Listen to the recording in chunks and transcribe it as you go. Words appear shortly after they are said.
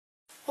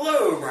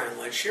Hello, Brian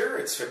Lynch here.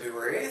 It's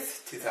February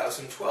 8th,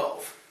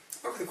 2012.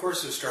 Over the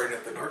course of starting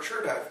up an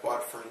orchard, I've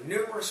bought from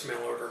numerous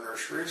mail-order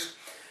nurseries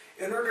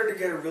in order to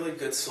get a really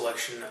good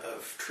selection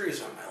of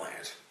trees on my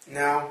land.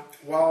 Now,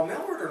 while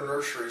mail-order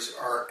nurseries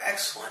are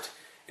excellent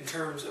in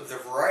terms of the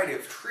variety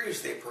of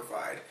trees they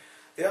provide,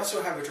 they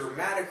also have a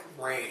dramatic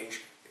range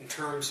in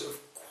terms of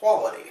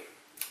quality.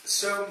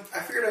 So I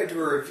figured I'd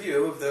do a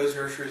review of those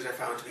nurseries I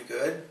found to be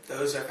good,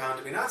 those I found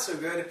to be not so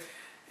good,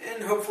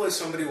 and hopefully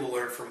somebody will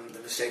learn from the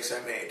mistakes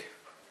I made.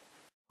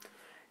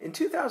 In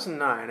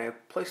 2009, I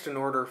placed an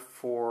order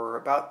for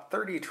about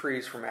 30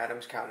 trees from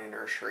Adams County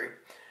Nursery,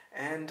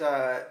 and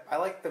I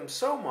liked them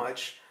so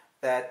much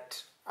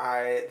that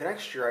the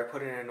next year I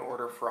put in an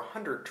order for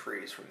 100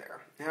 trees from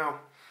there.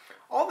 Now,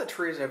 all the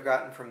trees I've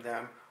gotten from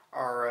them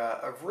are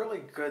of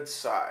really good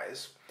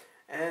size,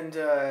 and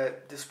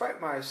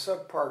despite my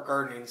subpar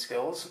gardening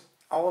skills,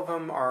 all of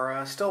them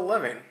are still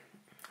living.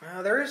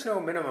 There is no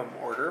minimum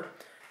order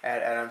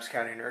at Adams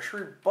County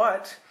Nursery,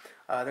 but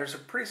there's a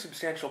pretty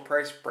substantial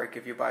price break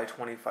if you buy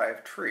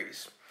 25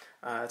 trees.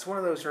 It's one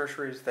of those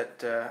nurseries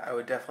that I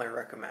would definitely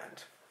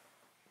recommend.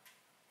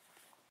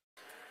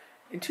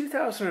 In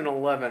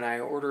 2011, I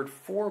ordered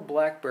 4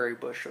 blackberry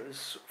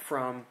bushes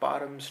from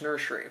Bottom's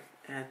Nursery,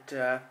 and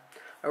I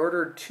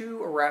ordered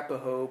 2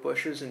 Arapaho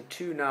bushes and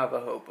 2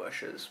 Navajo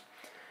bushes.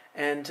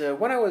 And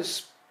when I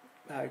was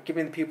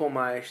giving people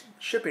my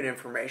shipping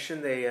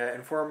information, they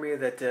informed me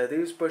that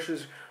these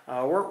bushes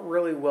weren't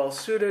really well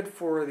suited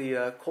for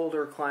the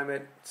colder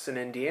climates in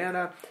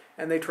Indiana,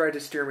 and they tried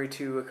to steer me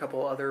to a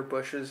couple other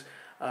bushes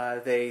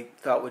they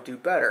thought would do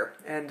better.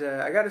 And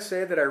I got to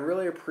say that I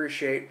really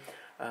appreciate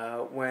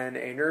when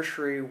a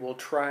nursery will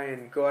try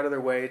and go out of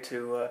their way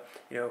to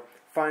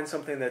find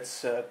something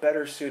that's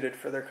better suited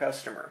for their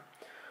customer.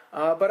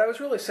 But I was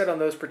really set on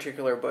those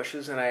particular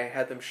bushes, and I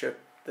had them ship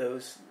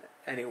those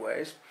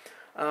anyways.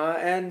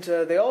 And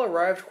they all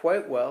arrived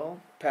quite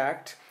well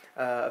packed,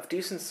 of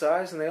decent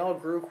size, and they all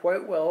grew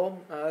quite well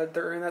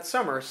during that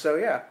summer. So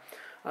yeah,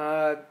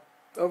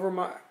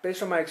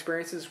 based on my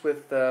experiences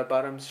with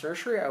Bottom's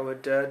Nursery, I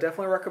would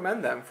definitely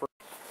recommend them. For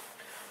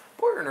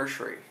Boyer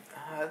Nursery,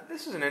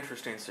 this is an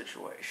interesting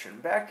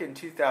situation. Back in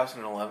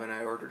 2011,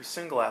 I ordered a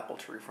single apple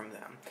tree from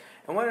them,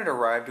 and when it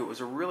arrived, it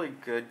was a really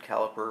good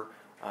caliper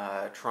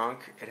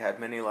trunk. It had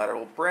many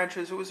lateral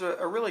branches. It was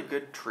a really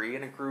good tree,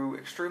 and it grew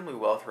extremely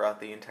well throughout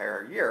the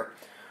entire year.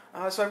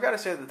 So I've got to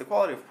say that the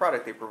quality of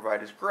product they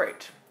provide is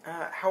great.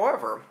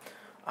 However,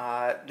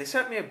 they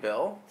sent me a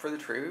bill for the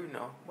tree,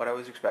 what I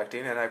was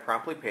expecting, and I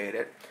promptly paid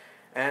it.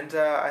 And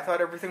I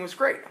thought everything was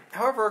great.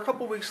 However, a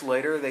couple weeks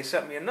later, they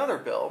sent me another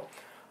bill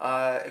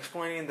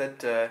explaining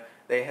that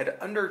they had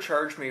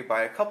undercharged me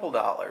by a couple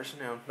dollars,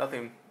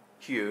 nothing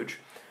huge,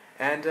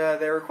 and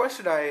they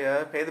requested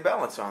I pay the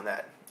balance on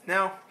that.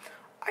 Now,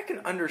 I can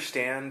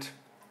understand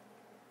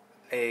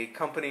a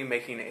company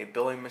making a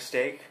billing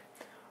mistake,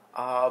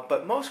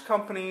 but most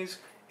companies,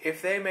 if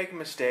they make a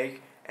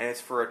mistake and it's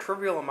for a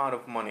trivial amount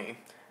of money,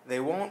 they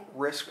won't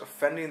risk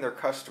offending their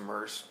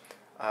customers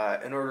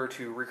in order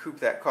to recoup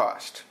that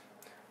cost.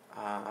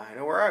 I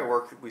know where I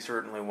work, we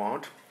certainly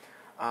won't,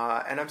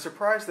 and I'm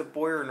surprised that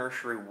Boyer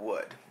Nursery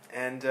would.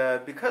 And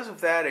because of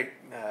that, it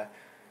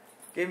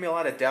gave me a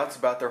lot of doubts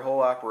about their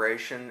whole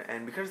operation,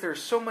 and because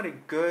there's so many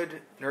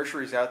good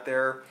nurseries out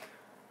there,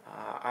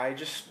 I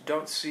just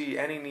don't see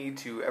any need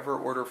to ever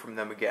order from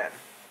them again.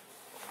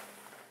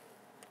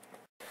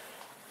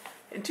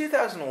 In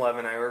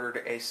 2011, I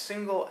ordered a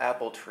single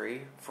apple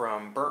tree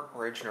from Burnt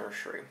Ridge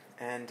Nursery,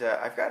 and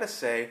I've got to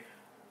say,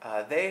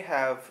 they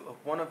have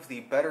one of the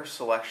better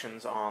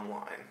selections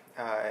online.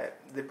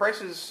 The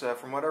prices,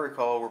 from what I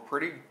recall, were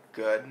pretty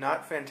good,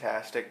 not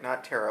fantastic,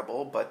 not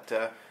terrible, but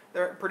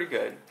they're pretty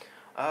good.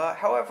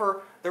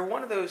 However, they're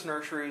one of those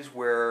nurseries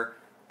where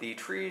the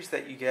trees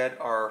that you get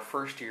are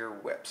first-year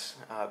whips.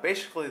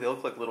 Basically, they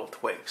look like little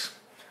twigs.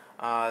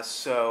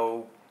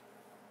 So,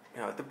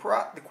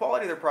 the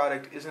quality of their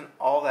product isn't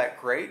all that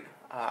great.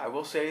 I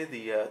will say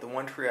the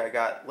one tree I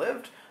got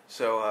lived,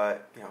 so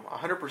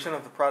 100%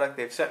 of the product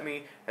they've sent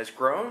me has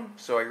grown,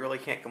 so I really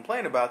can't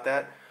complain about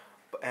that.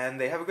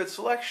 And they have a good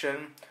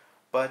selection,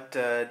 but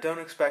don't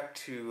expect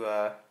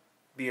to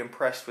be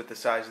impressed with the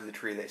size of the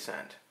tree they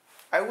sent.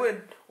 I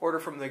would order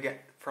from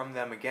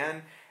them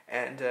again,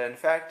 and in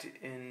fact,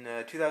 in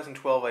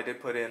 2012, I did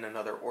put in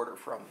another order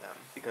from them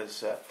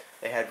because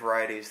they had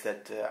varieties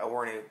that I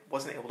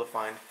wasn't able to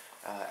find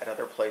at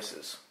other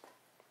places.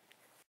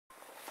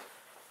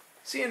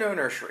 C&O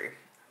Nursery.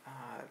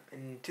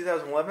 In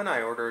 2011,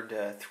 I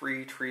ordered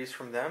 3 trees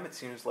from them. It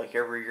seems like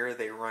every year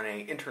they run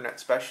an internet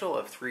special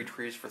of 3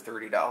 trees for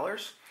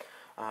 $30.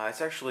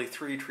 It's actually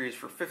 3 trees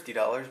for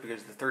 $50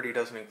 because the $30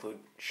 doesn't include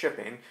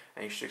shipping,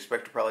 and you should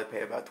expect to probably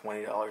pay about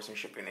 $20 in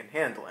shipping and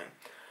handling.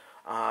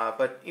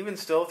 But even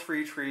still,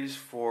 3 trees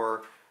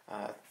for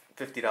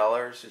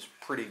 $50 is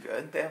pretty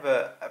good. They have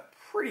a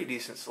pretty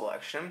decent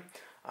selection.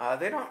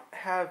 They don't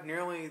have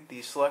nearly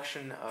the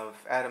selection of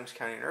Adams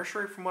County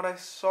Nursery from what I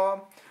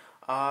saw,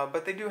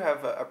 but they do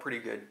have a pretty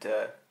good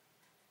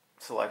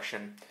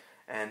selection.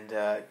 and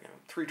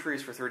 3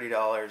 trees for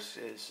 $30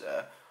 is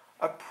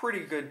a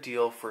pretty good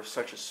deal for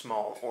such a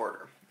small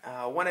order.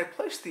 When I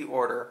placed the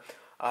order,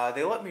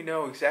 they let me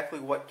know exactly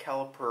what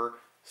caliper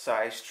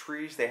size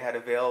trees they had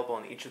available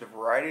in each of the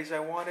varieties I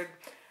wanted,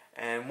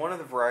 and one of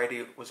the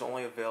variety was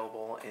only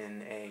available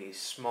in a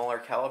smaller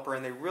caliper,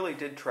 and they really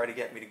did try to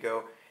get me to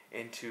go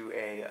into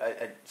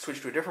a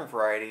switch to a different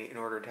variety in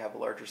order to have a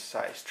larger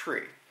size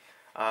tree.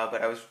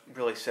 But I was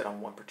really set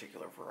on one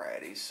particular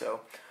variety, so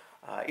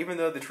even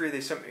though the tree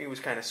they sent me was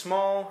kind of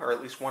small, or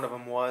at least one of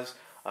them was,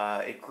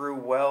 it grew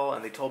well,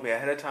 and they told me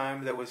ahead of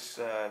time that it was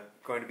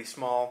going to be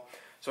small,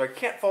 so I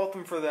can't fault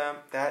them for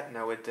that, and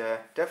I would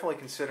definitely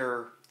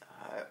consider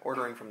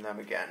ordering from them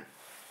again.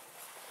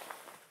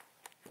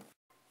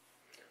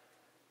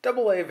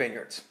 AA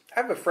vineyards.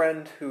 I have a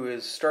friend who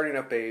is starting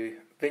up a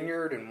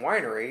vineyard and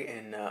winery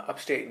in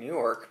upstate New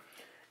York,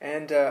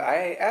 and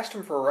I asked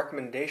him for a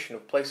recommendation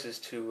of places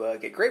to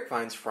get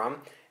grapevines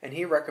from, and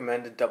he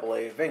recommended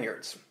AA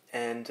vineyards.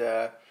 And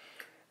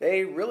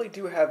they really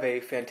do have a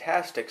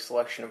fantastic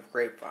selection of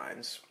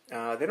grapevines.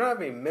 They don't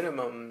have any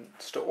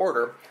minimums to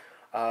order,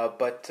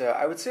 but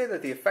I would say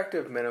that the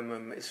effective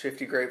minimum is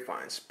 50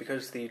 grapevines,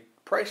 because the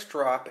price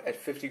drop at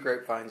 50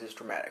 grapevines is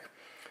dramatic.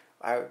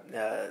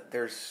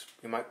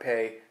 You might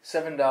pay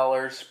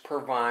 $7 per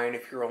vine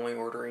if you're only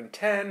ordering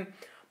 10,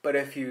 but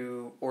if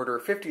you order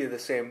 50 of the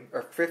same,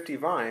 or 50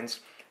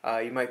 vines,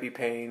 you might be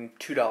paying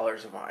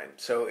 $2 a vine.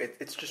 So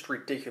it's just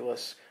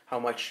ridiculous how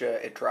much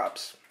it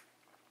drops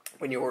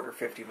when you order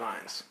 50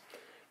 vines.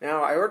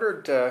 Now, I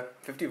ordered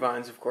 50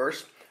 vines, of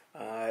course,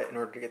 in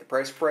order to get the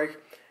price break,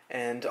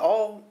 and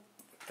all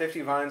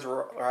 50 vines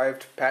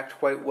arrived packed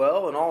quite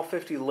well, and all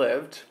 50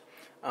 lived.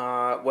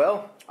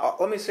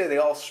 Let me say they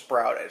all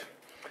sprouted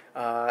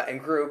and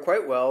grew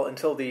quite well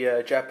until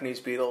the Japanese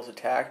beetles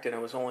attacked, and I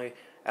was only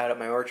out at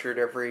my orchard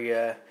every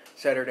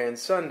Saturday and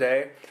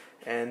Sunday,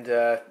 and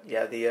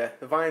the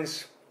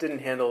vines didn't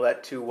handle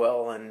that too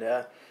well,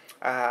 and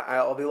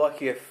I'll be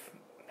lucky if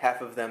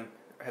half of them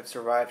have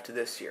survived to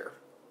this year.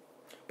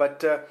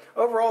 But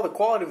overall, the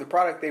quality of the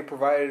product they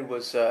provided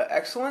was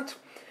excellent,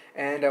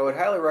 and I would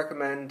highly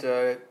recommend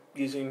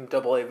using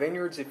AA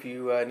vineyards if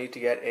you need to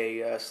get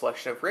a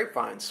selection of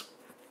grapevines.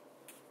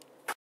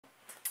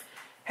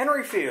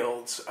 Henry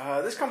Fields.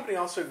 This company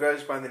also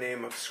goes by the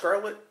name of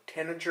Scarlet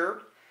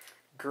Tanager,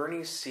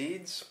 Gurney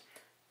Seeds,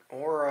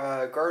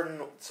 or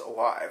Gardens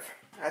Alive.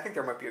 I think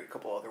there might be a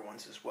couple other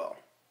ones as well.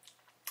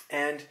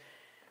 And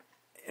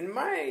in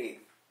my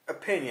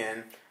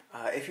opinion,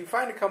 if you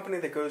find a company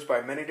that goes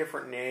by many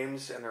different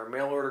names and they're a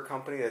mail order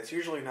company, that's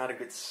usually not a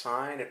good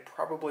sign. It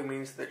probably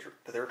means that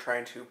they're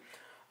trying to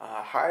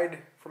hide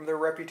from their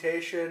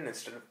reputation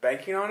instead of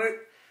banking on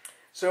it.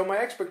 So my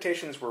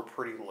expectations were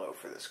pretty low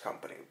for this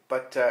company.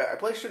 But I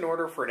placed an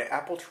order for an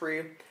apple tree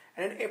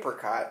and an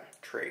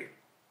apricot tree.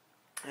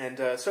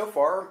 And so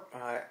far,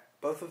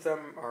 both of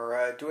them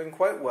are doing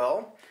quite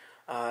well,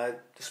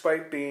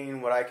 despite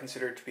being what I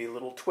consider to be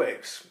little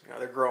twigs.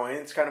 They're growing.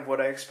 It's kind of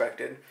what I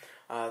expected.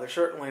 They're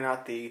certainly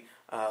not the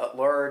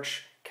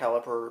large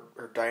caliper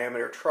or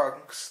diameter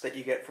trunks that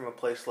you get from a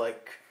place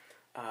like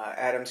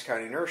Adams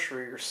County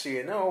Nursery or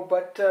C&O,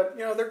 but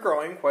they're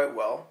growing quite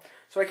well,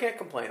 so I can't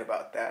complain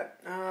about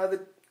that.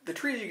 The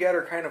trees you get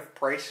are kind of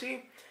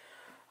pricey.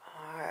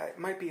 It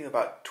might be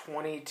about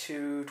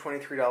 $22,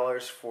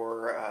 $23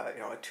 for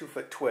a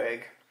 2-foot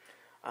twig,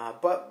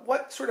 but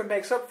what sort of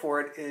makes up for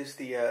it is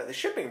the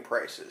shipping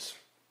prices.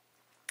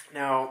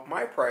 Now,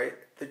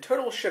 the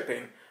total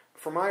shipping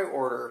for my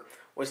order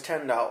was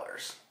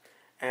 $10,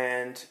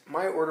 and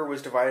my order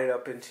was divided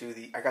up into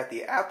I got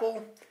the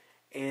apple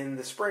in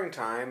the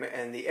springtime,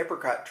 and the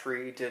apricot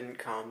tree didn't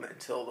come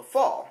until the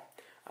fall.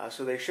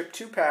 So they shipped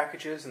 2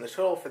 packages, and the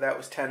total for that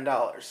was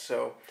 $10.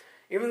 So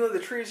even though the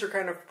trees are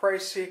kind of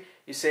pricey,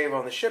 you save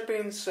on the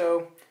shipping.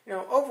 So,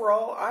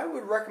 overall, I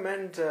would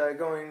recommend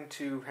going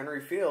to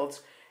Henry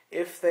Fields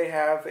if they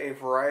have a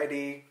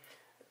variety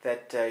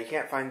that you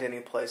can't find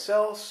anyplace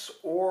else,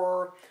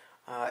 or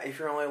if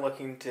you're only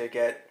looking to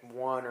get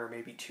 1 or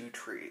maybe 2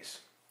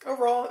 trees.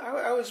 Overall,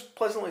 I was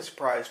pleasantly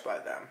surprised by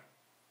them.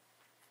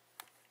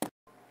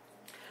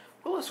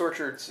 Willis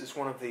Orchards is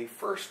one of the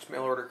first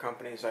mail-order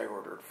companies I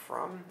ordered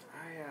from.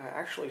 I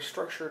actually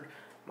structured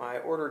my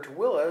order to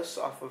Willis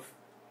off of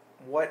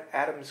what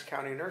Adams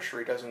County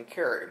Nursery doesn't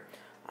carry.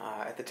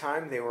 At the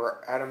time,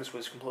 Adams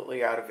was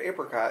completely out of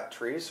apricot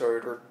trees, so I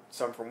ordered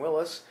some from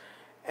Willis.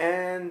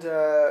 And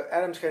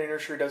Adams County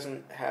Nursery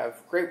doesn't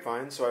have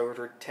grapevines, so I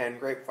ordered 10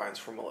 grapevines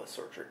from Willis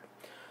Orchard.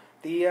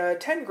 The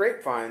 10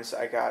 grapevines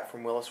I got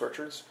from Willis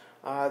Orchards,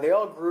 they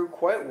all grew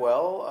quite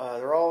well.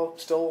 They're all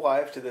still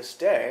alive to this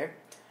day.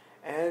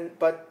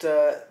 But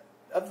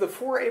of the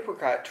 4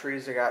 apricot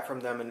trees I got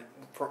from them and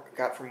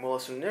got from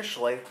Willis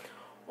initially,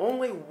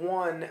 only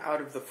 1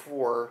 out of the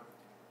 4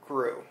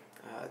 grew.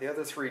 The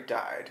other 3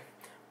 died.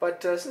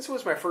 But since it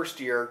was my first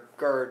year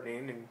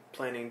gardening and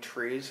planting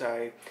trees,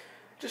 I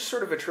just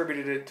sort of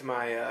attributed it to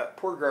my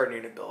poor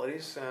gardening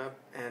abilities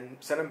and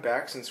sent them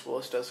back, since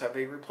Willis does have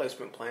a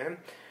replacement plan,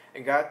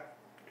 and got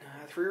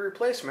 3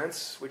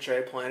 replacements, which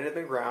I planted in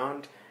the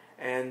ground,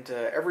 and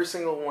every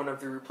single one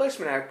of the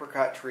replacement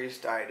apricot trees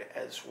died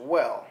as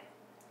well.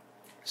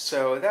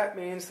 So that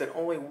means that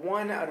only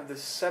 1 out of the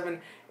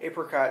 7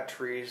 apricot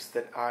trees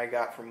that I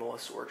got from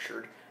Willis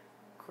Orchard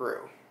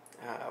grew,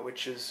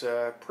 which is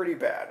pretty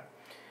bad.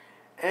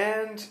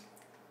 And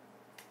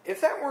if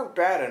that weren't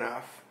bad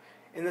enough,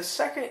 in the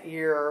second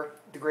year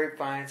the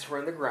grapevines were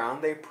in the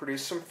ground, they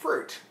produced some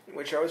fruit,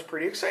 which I was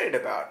pretty excited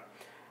about.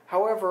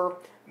 However,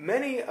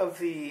 many of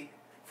the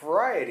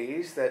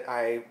varieties that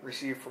I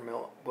received from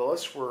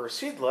Willis were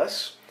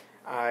seedless.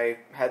 I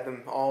had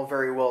them all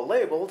very well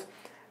labeled,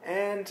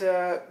 and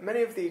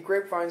many of the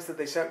grapevines that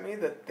they sent me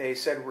that they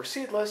said were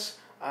seedless,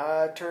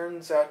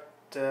 turns out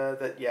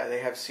that, yeah, they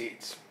have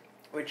seeds.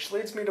 Which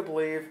leads me to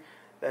believe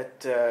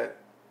that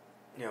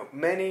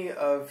many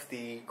of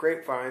the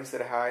grapevines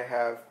that I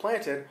have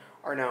planted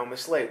are now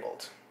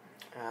mislabeled.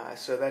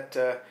 So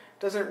that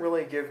doesn't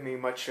really give me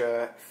much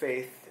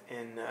faith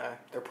in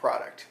their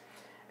product.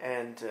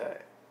 And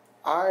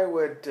I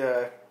would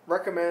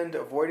recommend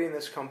avoiding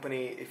this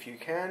company if you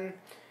can.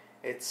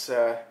 It's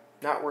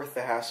not worth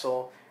the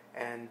hassle,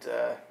 and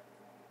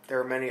there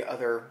are many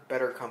other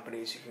better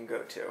companies you can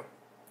go to.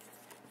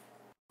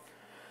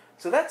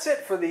 So that's it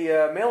for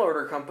the mail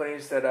order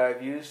companies that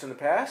I've used in the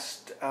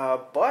past,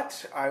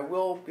 but I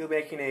will be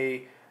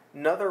making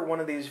another one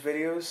of these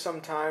videos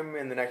sometime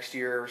in the next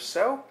year or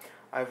so.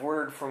 I've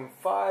ordered from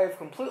 5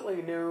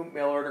 completely new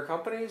mail order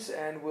companies,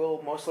 and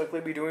will most likely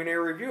be doing a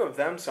review of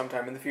them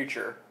sometime in the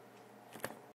future.